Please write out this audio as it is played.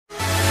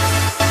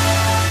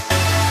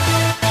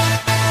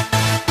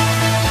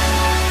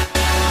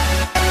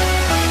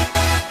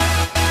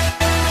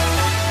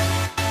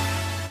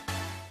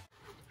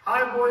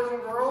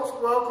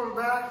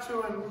back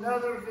to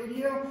another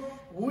video.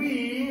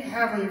 We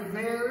have a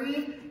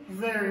very,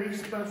 very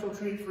special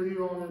treat for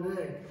you all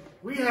today.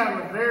 We have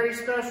a very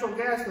special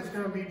guest that's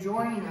going to be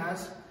joining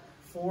us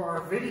for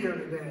our video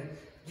today.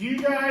 Do you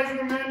guys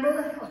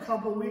remember a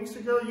couple weeks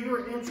ago you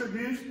were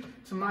introduced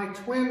to my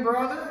twin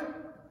brother?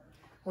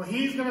 Well,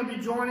 he's going to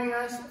be joining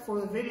us for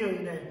the video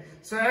today.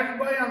 So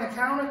everybody, on the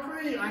count of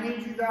 3, I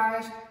need you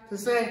guys to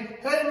say,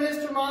 "Hey,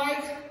 Mr.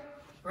 Mike."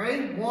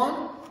 Ready?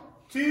 1,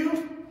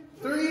 2,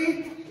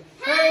 3.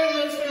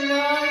 Hey, Mr.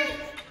 Mike.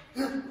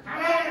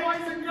 Hello,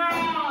 boys and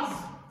girls.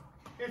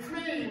 It's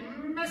me,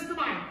 Mr.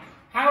 Mike.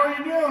 How are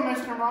you doing,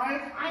 Mr.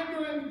 Mike? I'm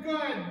doing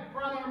good.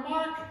 Brother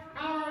Mark,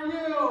 how are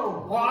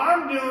you? Well,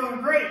 I'm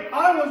doing great.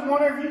 I was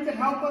wondering if you could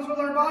help us with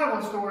our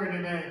Bible story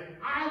today.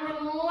 I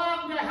would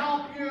love to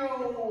help you.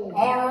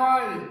 All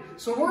righty.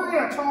 So we're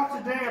going to talk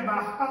today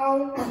about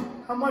how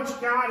much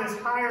God is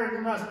higher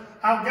than us,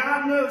 how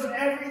God knows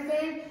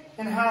everything,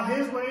 and how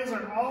His ways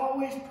are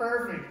always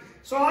perfect.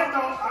 So I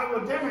thought I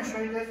would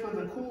demonstrate this with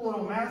a cool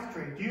little math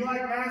trick. Do you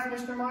like math,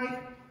 Mr.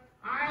 Mike?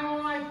 I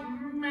like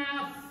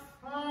math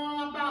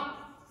about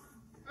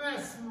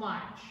this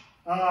much.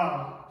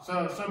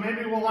 So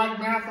maybe we'll like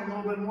math a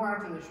little bit more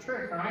after this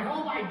trick, huh? I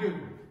hope I do.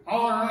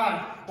 All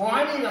right. Well,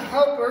 I need a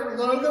helper.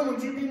 Logan,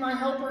 would you be my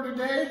helper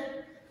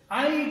today?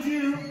 I need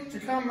you to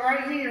come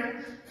right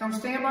here. Come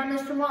stand by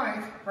Mr.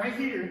 Mike, right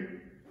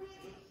here.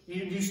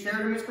 You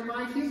scared of Mr.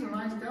 Mike? He's a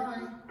nice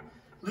guy.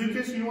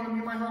 Lucas, you want to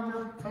be my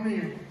helper? Come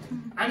here.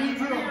 I need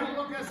you. Come here,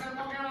 Lucas, and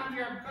look at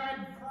your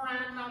good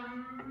friend,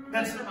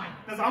 Mr. Mike.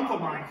 That's Uncle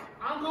Mike.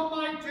 Uncle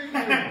Mike to you. Is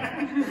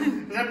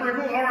that pretty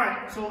cool? All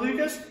right. So,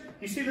 Lucas,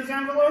 you see this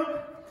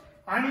envelope?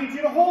 I need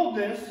you to hold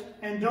this,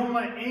 and don't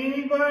let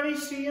anybody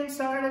see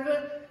inside of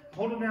it.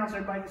 Hold it down so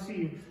everybody can see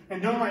you.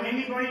 And don't let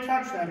anybody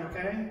touch that,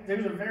 okay?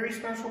 There's a very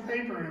special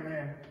paper in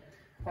there.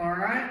 All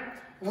right?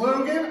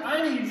 Logan,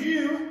 I need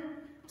you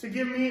to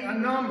give me a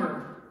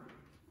number.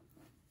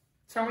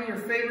 Tell me your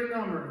favorite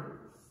number.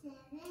 7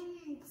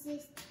 and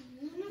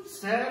 16.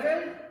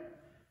 7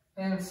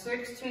 and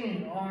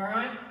 16. All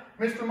right.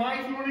 Mr.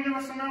 Mike, you want to give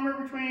us a number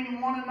between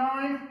 1 and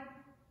 9?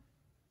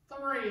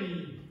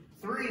 3.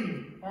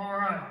 3. All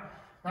right.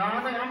 Now,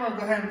 I think I'm going to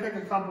go ahead and pick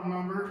a couple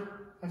numbers.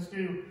 Let's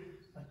do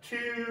a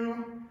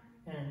 2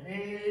 and an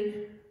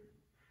 8.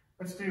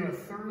 Let's do a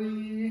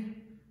 3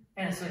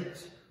 and a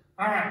 6.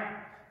 All right.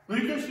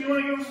 Lucas, you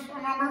want to give us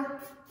a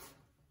number?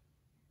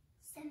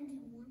 71.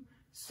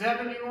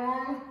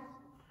 71.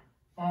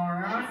 All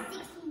right. And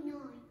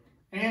 69.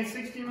 And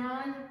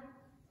 69.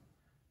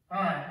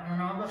 All right. And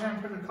then I'll go ahead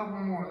and pick a couple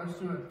more. Let's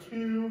do a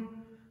 2.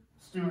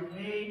 Let's do an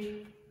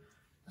 8.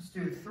 Let's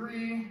do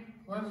 3.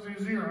 Let's do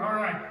 0. All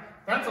right.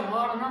 That's a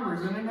lot of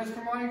numbers, isn't it,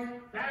 Mr.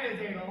 Mike? That is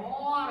a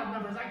lot of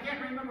numbers. I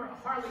can't remember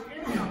hardly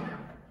any of them.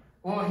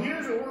 Well,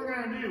 here's what we're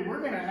going to do. We're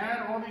going to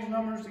add all these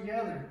numbers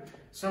together.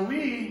 So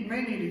we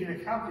may need to get a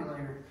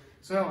calculator.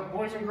 So,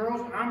 boys and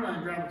girls, I'm going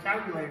to grab a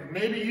calculator.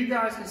 Maybe you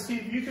guys can see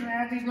if you can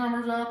add these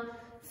numbers up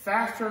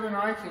faster than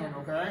I can,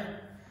 okay?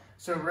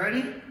 So,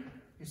 ready?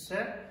 You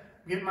set?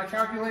 Get my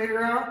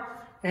calculator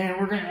out, and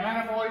we're going to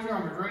add up all these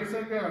numbers. Ready,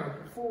 set, go.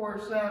 4,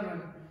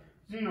 7,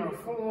 0,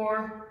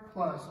 4,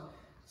 plus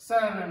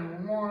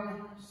 7,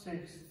 1,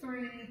 6,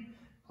 3,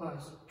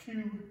 plus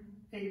 2,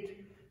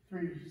 8,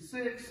 3,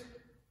 6,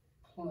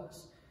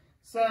 plus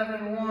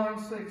 7, 1,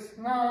 6,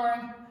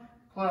 9,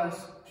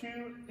 plus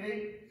 2,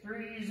 8,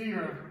 3,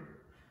 0.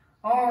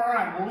 All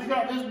right, well, we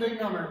got this big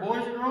number.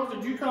 Boys and girls,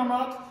 did you come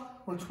up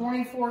with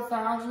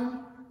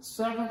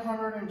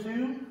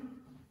 24,702?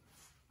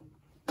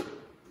 Let's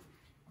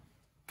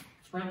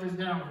write this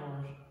down for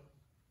us.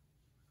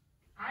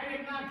 I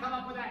did not come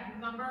up with that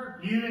number.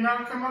 You did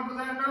not come up with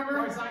that number?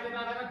 Of course, I did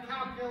not have a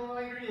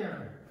calculator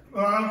either.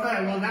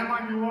 Okay, well, that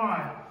might be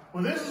why.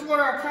 Well, this is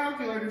what our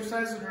calculator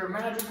says is our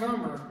magic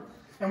number.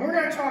 And we're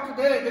going to talk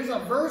today, there's a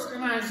verse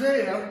in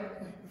Isaiah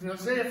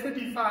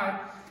 55.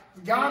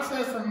 God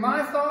says, "For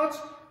my thoughts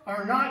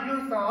are not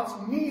your thoughts,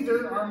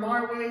 neither are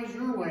my ways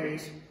your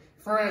ways.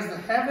 For as the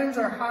heavens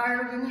are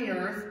higher than the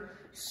earth,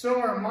 so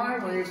are my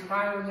ways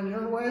higher than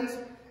your ways,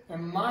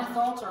 and my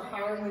thoughts are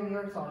higher than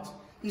your thoughts."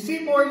 You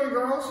see, boys and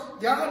girls,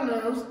 God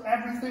knows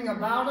everything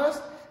about us.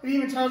 It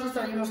even tells us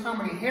that He knows how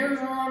many hairs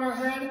are on our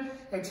head.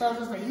 It tells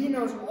us that He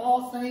knows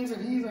all things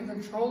and He's in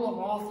control of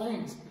all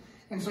things.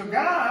 And so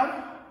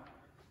God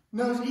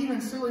knows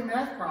even silly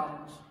math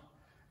problems.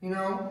 You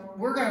know,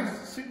 we're gonna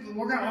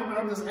open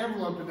up this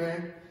envelope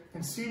today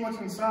and see what's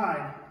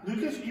inside.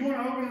 Lucas, you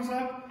want to open this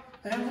up,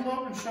 the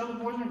envelope, and show the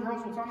boys and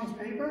girls what's on this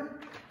paper?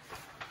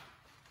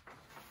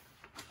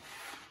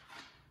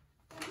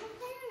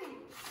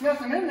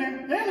 Nothing in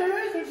there. Yeah,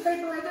 there is. There's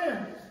paper right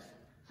there.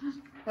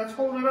 Let's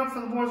hold it up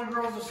for the boys and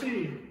girls to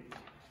see.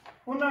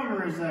 What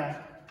number is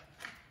that?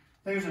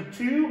 There's a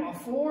 2, a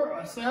 4,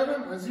 a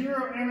 7, a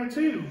 0, and a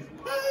 2.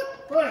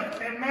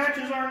 Look, it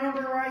matches our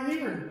number right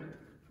here.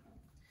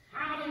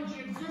 How did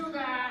you do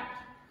that?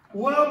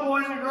 Well,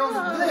 boys and girls,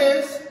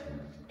 this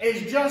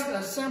is just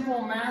a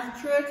simple math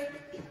trick,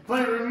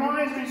 but it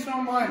reminds me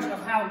so much of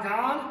how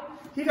God,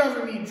 He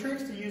doesn't need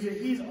tricks to use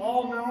it. He's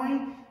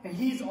all-knowing, and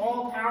He's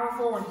all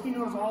powerful, and He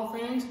knows all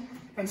things.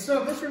 And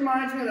so this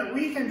reminds me that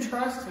we can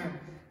trust Him.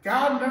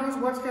 God knows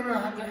what's going to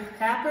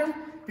happen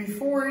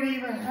before it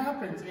even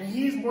happens, and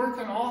He's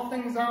working all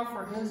things out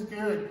for His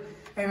good.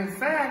 And in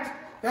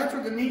fact, that's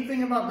what the neat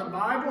thing about the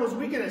Bible is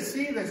we get to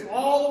see this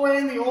all the way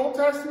in the Old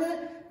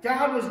Testament.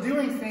 God was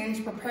doing things,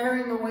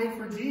 preparing the way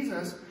for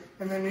Jesus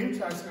in the New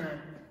Testament.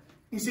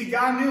 You see,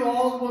 God knew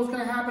all of what was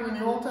going to happen in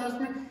the Old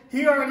Testament.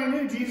 He already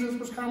knew Jesus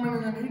was coming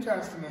in the New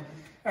Testament.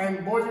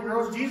 And boys and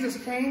girls,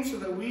 Jesus came so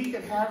that we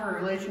could have a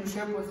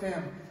relationship with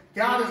Him.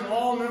 God is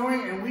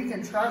all-knowing, and we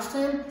can trust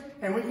Him,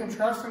 and we can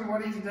trust in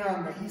what He's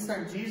done. That He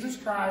sent Jesus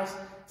Christ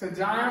to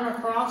die on the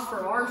cross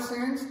for our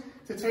sins,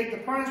 to take the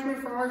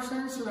punishment for our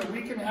sins, so that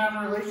we can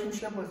have a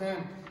relationship with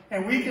Him.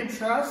 And we can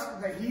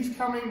trust that He's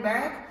coming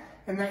back,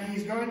 and that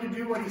He's going to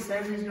do what He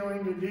says He's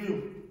going to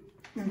do.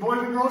 And boys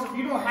and girls, if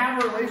you don't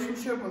have a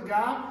relationship with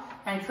God,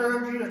 I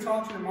encourage you to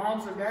talk to your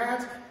moms or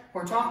dads,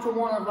 or talk to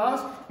one of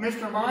us.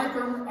 Mr. Mike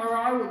or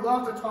I would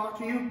love to talk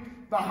to you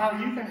about how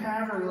you can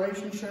have a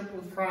relationship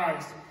with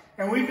Christ.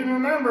 And we can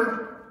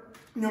remember,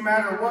 no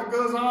matter what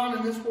goes on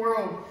in this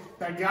world,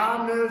 that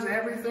God knows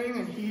everything,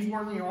 and He's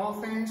working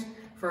all things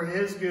for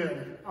His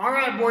good. All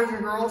right, boys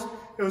and girls,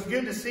 it was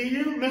good to see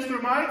you.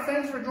 Mr. Mike,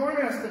 thanks for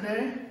joining us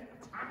today.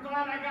 I'm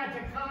glad I got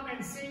to come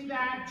and see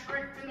that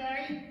trick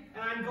today,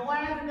 and I'm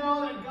glad to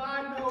know that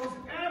God knows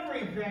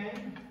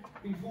everything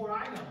before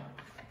I know.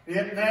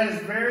 Yep, that is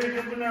very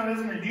good to know,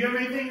 isn't it? Do you have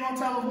anything you want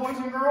to tell the boys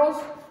and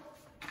girls?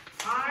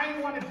 I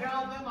want to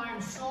tell them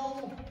I'm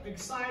so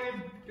excited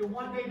to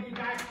one day be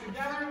back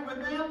together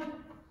with them,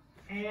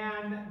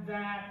 and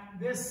that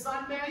this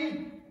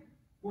Sunday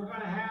we're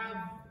going to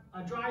have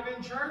a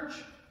drive-in church,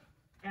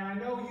 and I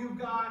know you've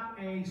got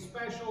a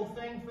special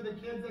thing for the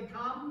kids that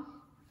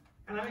come,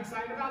 and I'm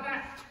excited about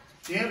that.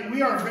 Yeah,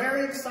 we are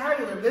very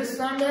excited that this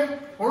Sunday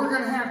we're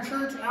going to have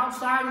church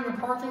outside in the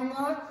parking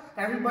lot.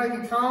 Everybody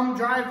can come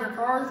drive their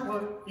cars.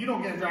 Well, you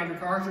don't get to drive your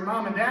cars. Your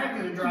mom and dad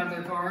get to drive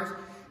their cars.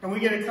 And we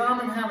get to come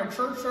and have a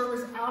church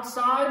service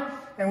outside.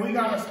 And we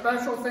got a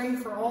special thing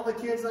for all the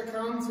kids that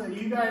come so that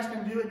you guys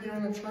can do it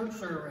during the church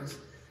service.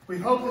 We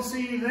hope to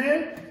see you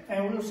then,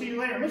 and we'll see you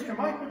later. Mr.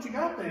 Mike, what you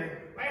got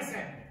there?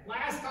 Listen,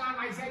 last time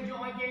I said you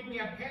only gave me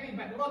a penny,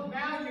 but look,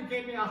 now you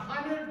gave me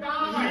 $100.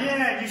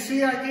 Yeah, you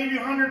see I gave you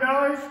 $100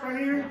 right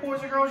here,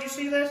 boys and girls, you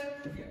see this?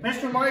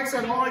 Mr. Mike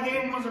said all I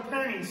gave him was a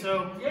penny,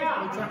 so...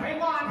 Yeah,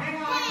 hang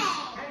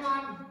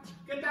on.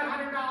 Get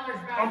that $100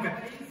 back,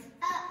 okay. Please.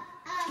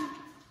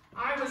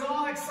 I was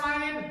all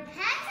excited,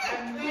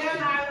 and then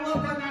I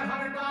looked at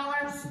that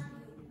 $100,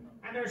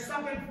 and there's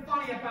something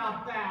funny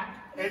about that.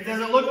 Hey,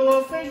 does it look a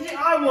little fishy?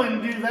 I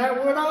wouldn't do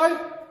that, would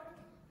I?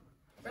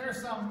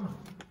 There's some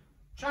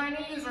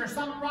Chinese or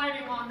some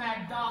writing on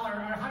that dollar,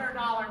 or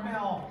 $100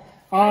 bill.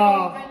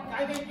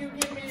 I think you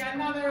give me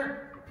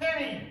another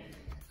penny.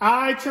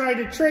 I tried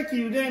to trick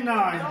you, didn't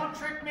I? Don't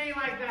trick me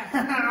like that.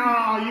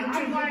 Oh, you're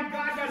I'm glad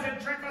God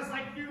doesn't trick us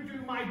like you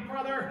do, my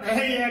brother.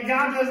 Hey, yeah,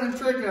 God doesn't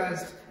trick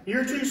us.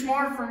 You're too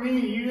smart for me.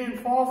 You didn't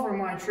fall for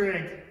my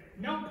trick.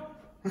 Nope.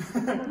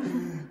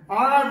 All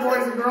right,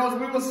 boys and girls,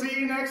 we will see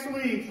you next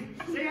week.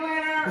 See you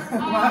later.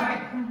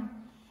 Bye.